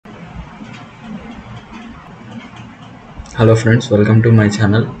Hello friends, welcome to my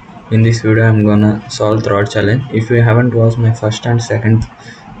channel. In this video I'm gonna solve third challenge. If you haven't watched my first and second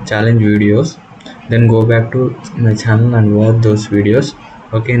challenge videos, then go back to my channel and watch those videos.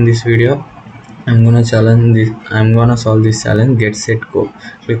 Okay, in this video I'm gonna solve this challenge. Get set go.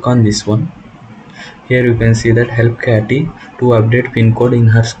 Click on this one. Here you can see that help Katie to update pin code in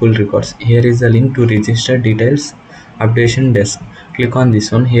her school records. Here is the link to register details updation desk. Click on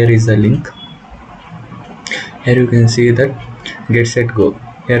this one. Here is the link. Here you can see that get set go.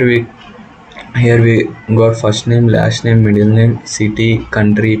 Here we got first name, last name, middle name, city,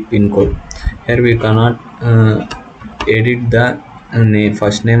 country, pin code. Here we cannot edit the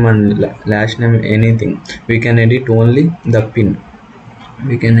first name and last name, anything. We can edit only the pin.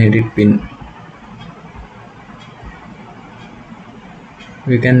 We can edit pin.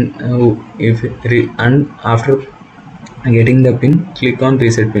 We can and after getting the pin, click on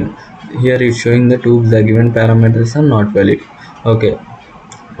reset pin. Here it's showing the the given parameters are not valid. Okay,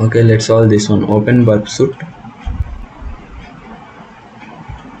 let's solve this one. Open burp suit.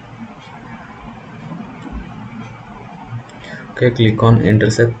 Okay, click on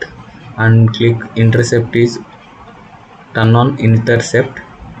intercept and click intercept is turn on intercept.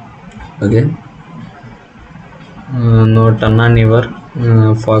 Okay, no, turn on your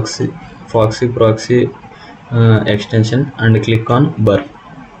foxy proxy extension and click on burp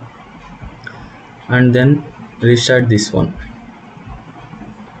and then restart this one.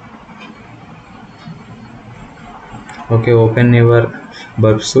 Okay, open your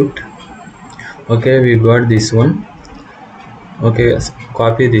burp suit. Okay, we got this one. Okay,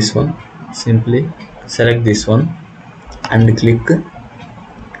 copy this one. Simply select this one and click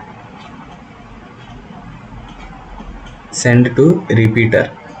send to repeater.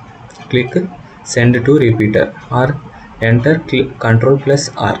 Click send to repeater or enter Ctrl plus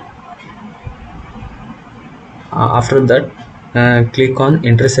R. After that click on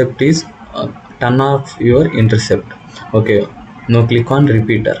intercept is turn off your intercept. Okay, now click on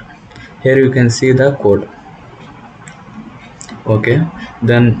repeater. Here you can see the code. Okay,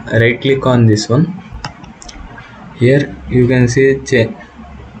 then right click on this one. Here you can see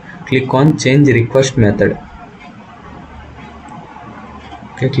click on change request method.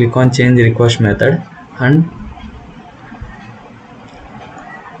 Okay, click on change request method and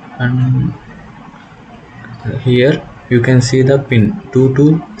here you can see the pin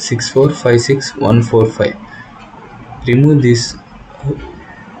 226456145. Remove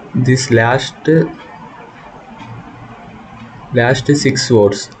this last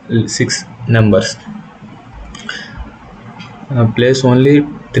 6 numbers. Place only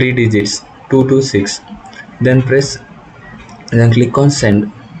 3 digits 226. Then click on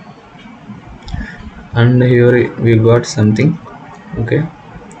send and here we got something.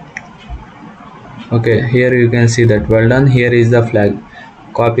 Okay, here you can see that well done. Here is the flag.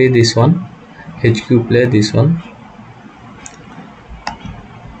 Copy this one, HQ play this one,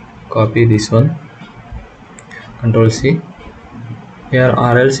 copy this one, Ctrl C. Here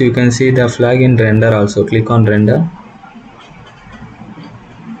or else you can see the flag in render also. Click on render.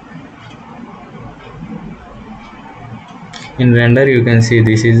 In render you can see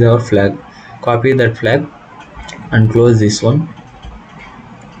this is our flag. Copy that flag and close this one.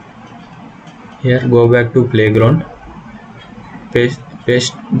 Here go back to playground, paste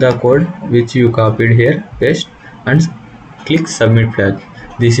the code which you copied here, paste and click submit flag.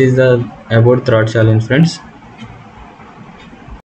 This is the about third challenge friends.